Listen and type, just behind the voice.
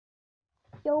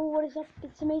Yo, what is up?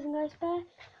 It's Amazing Guys Bear.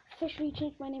 Officially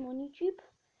changed my name on YouTube.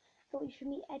 Thought you should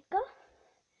meet Edgar,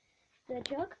 the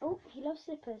jug. Oh, he loves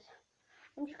slippers.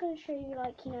 I'm just going to show you,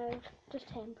 like, you know, just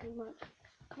him pretty much.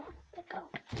 Come on, let go.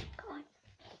 Come on.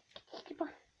 Get the slipper.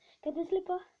 Get the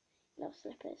slipper. He loves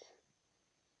slippers.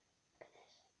 Look at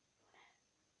this.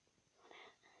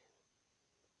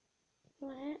 You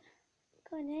want it?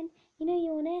 Go on then. You know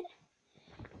you want it.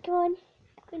 Go on.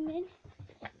 Go on then.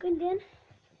 Go on then.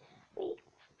 Wait.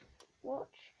 Watch.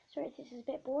 Sorry if this is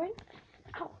a bit boring.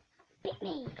 Ow! Bit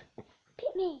me!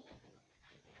 Bit me!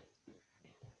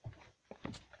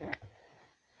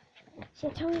 So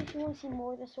tell me if you want to see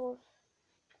more of this sort of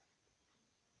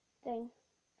thing.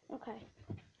 Okay.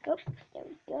 Oh, there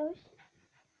he goes.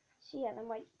 So yeah, that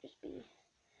might just be...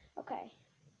 Okay.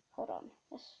 Hold on.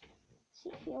 Let's see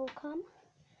if he'll come.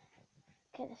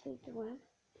 Okay, let's leave the room.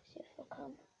 See if he'll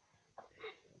come. Come on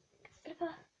then. Get the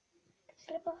slipper. Get the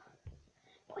slipper.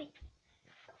 Boy.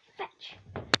 Go fetch.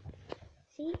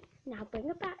 See? Now bring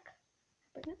it back.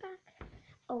 Bring it back.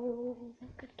 Oh, I'm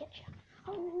gonna get you.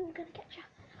 Oh, I'm gonna get you.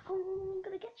 Oh, I'm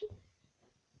gonna get you.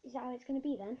 Is that how it's gonna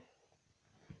be then?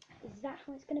 Is that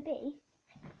how it's gonna be?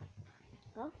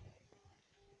 Huh?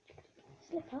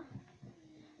 Slipper?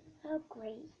 Oh,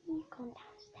 great. You've gone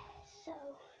downstairs. So,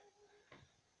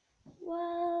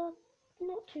 well,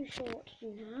 not too sure what to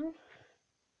do now.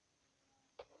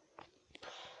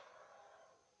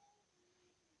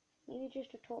 Maybe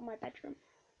just a tour of my bedroom.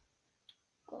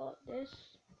 Got this.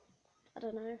 I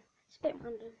don't know. It's a bit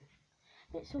random.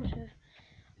 It's sort of.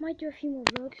 Might do a few more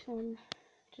vlogs on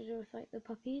to do with like the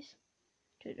puppies.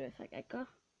 To do with like Edgar.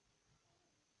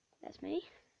 That's me.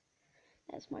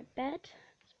 That's my bed.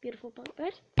 It's a beautiful bunk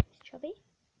bed. It's chubby.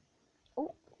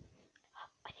 Oh,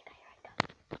 I think I hear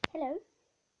Edgar. Hello.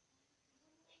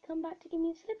 You come back to give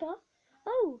me a slipper?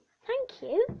 Oh, thank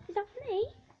you. Is that for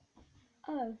me?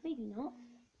 Oh, maybe not.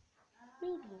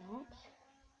 Maybe not.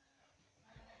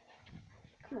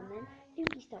 Come on then.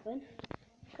 Don't be stubborn.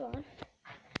 Go on.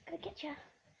 Gonna get ya.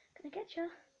 Gonna get ya.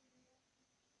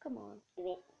 Come on. Give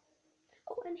it.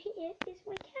 Oh, and here is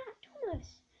my cat, Thomas.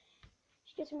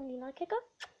 She doesn't really like Edgar.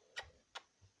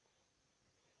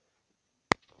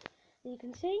 As you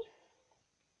can see,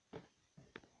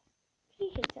 he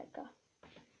hates Edgar.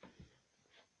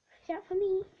 Is that for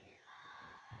me?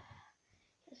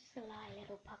 You're sly,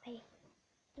 little puppy.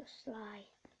 You're sly.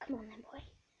 Come on then, boy.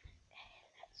 Okay,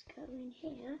 let's go in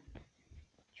here.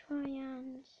 Try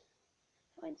and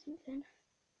find something.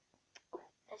 Oh,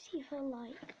 let's see if I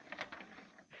like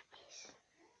this.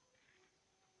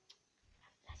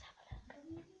 Let's have a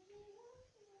look.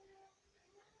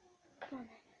 Come on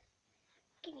then.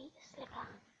 Give me the slipper.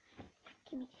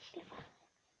 Give me the slipper.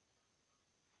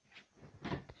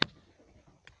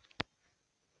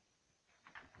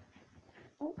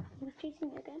 Oh, he was chasing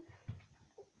me again.